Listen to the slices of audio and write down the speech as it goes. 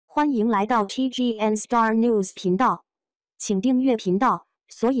欢迎来到 TGN Star News 频道，请订阅频道，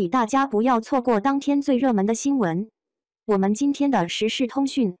所以大家不要错过当天最热门的新闻。我们今天的时事通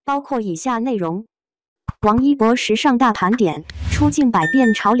讯包括以下内容：王一博时尚大盘点，出镜百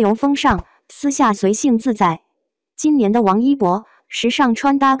变潮流风尚，私下随性自在。今年的王一博时尚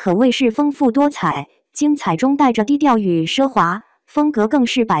穿搭可谓是丰富多彩，精彩中带着低调与奢华，风格更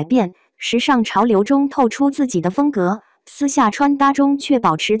是百变。时尚潮流中透出自己的风格。私下穿搭中却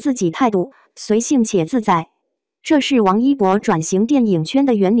保持自己态度，随性且自在。这是王一博转型电影圈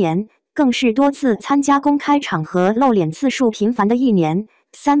的元年，更是多次参加公开场合露脸次数频繁的一年。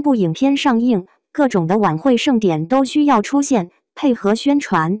3部影片上映，各种的晚会盛典都需要出现，配合宣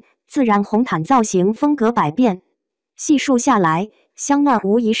传，自然红毯造型风格百变。细数下来，香奈儿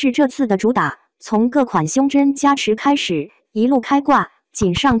无疑是这次的主打，从各款胸针加持开始，一路开挂，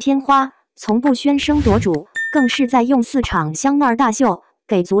锦上添花，从不喧声夺主。更是在用4场香奈儿大秀，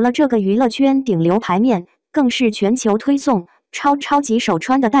给足了这个娱乐圈顶流牌面，更是全球推送超级手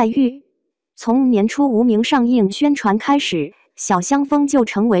穿的待遇。从年初无名上映宣传开始，小香风就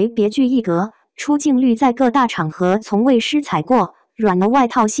成为别具一格，出镜率在各大场合从未失彩过。软的外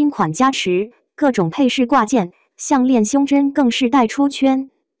套新款加持，各种配饰挂件、项链、胸针更是带出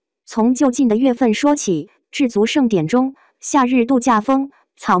圈。从就近的月份说起，至足盛典中，夏日度假风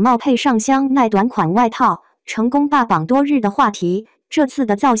草帽配上香奈短款外套。成功霸榜多日的话题，这次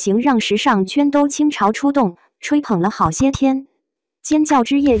的造型让时尚圈都倾巢出动，吹捧了好些天。尖叫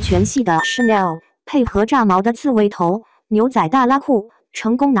之夜全系的 Chanel 配合炸毛的刺猬头、牛仔大拉裤，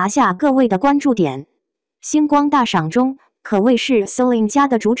成功拿下各位的关注点。星光大赏中，可谓是 Celine 家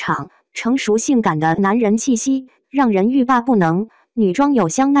的主场，成熟性感的男人气息，让人欲罢不能。女装有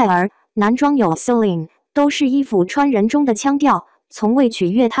香奈儿，男装有 Celine， 都是衣服穿人中的腔调，从未取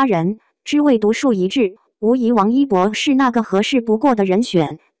悦他人，只为独树一帜。无疑，王一博是那个合适不过的人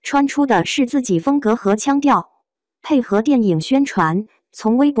选，穿出的是自己风格和腔调。配合电影宣传，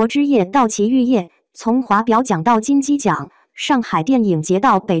从微博之夜到奇遇夜，从华表奖到金鸡奖，上海电影节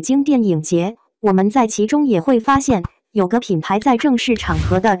到北京电影节，我们在其中也会发现，有个品牌在正式场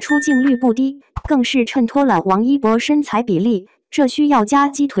合的出镜率不低，更是衬托了王一博身材比例，这需要加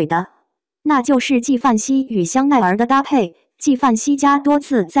鸡腿的，那就是纪梵希与香奈儿的搭配。纪梵希家多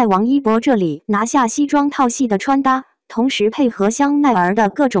次在王一博这里拿下西装套系的穿搭，同时配合香奈儿的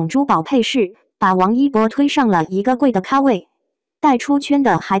各种珠宝配饰，把王一博推上了一个贵的咖位。带出圈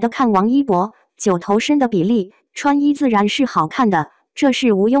的还得看王一博9头身的比例，穿衣自然是好看的，这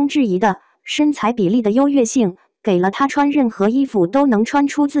是毋庸置疑的。身材比例的优越性，给了他穿任何衣服都能穿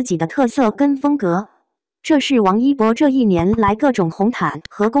出自己的特色跟风格。这是王一博这一年来各种红毯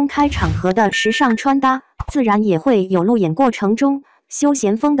和公开场合的时尚穿搭，自然也会有路演过程中休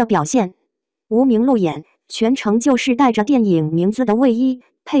闲风的表现。无名路演全程就是带着电影名字的卫衣，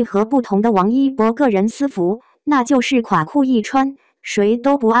配合不同的王一博个人私服，那就是垮裤一穿，谁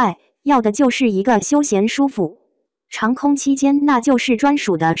都不爱，要的就是一个休闲舒服。长空期间那就是专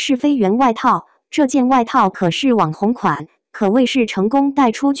属的是非员外套，这件外套可是网红款，可谓是成功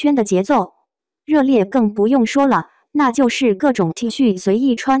带出圈的节奏。热烈更不用说了，那就是各种 T 恤随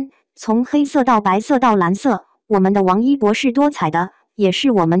意穿，从黑色到白色到蓝色，我们的王一博是多彩的，也是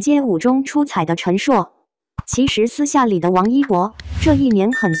我们街舞中出彩的陈硕。其实私下里的王一博这一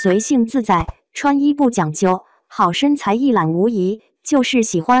年很随性自在，穿衣不讲究，好身材一览无遗，就是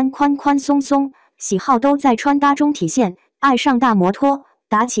喜欢宽宽松松，喜好都在穿搭中体现。爱上大摩托，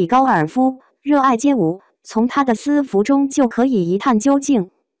打起高尔夫，热爱街舞，从他的私服中就可以一探究竟。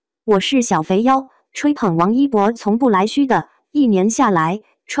我是小肥妖，吹捧王一博从不来虚的，一年下来，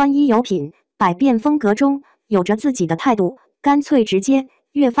穿衣有品，百变风格中有着自己的态度，干脆直接，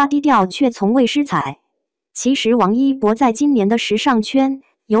越发低调却从未失彩。其实王一博在今年的时尚圈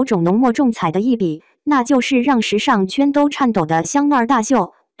有种浓墨重彩的一笔，那就是让时尚圈都颤抖的香奈儿大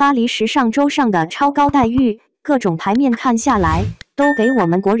秀，巴黎时尚周上的超高待遇，各种牌面看下来，都给我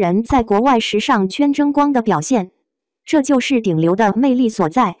们国人在国外时尚圈争光的表现。这就是顶流的魅力所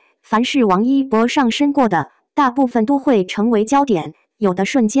在。凡是王一博上身过的，大部分都会成为焦点，有的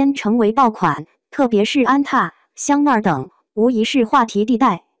瞬间成为爆款，特别是安踏、香奈儿等，无疑是话题地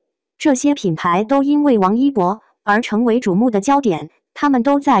带。这些品牌都因为王一博而成为瞩目的焦点，他们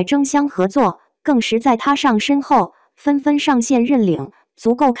都在争相合作，更是在他上身后，纷纷上线认领，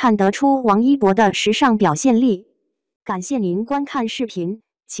足够看得出王一博的时尚表现力。感谢您观看视频，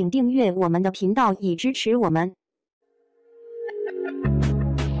请订阅我们的频道以支持我们。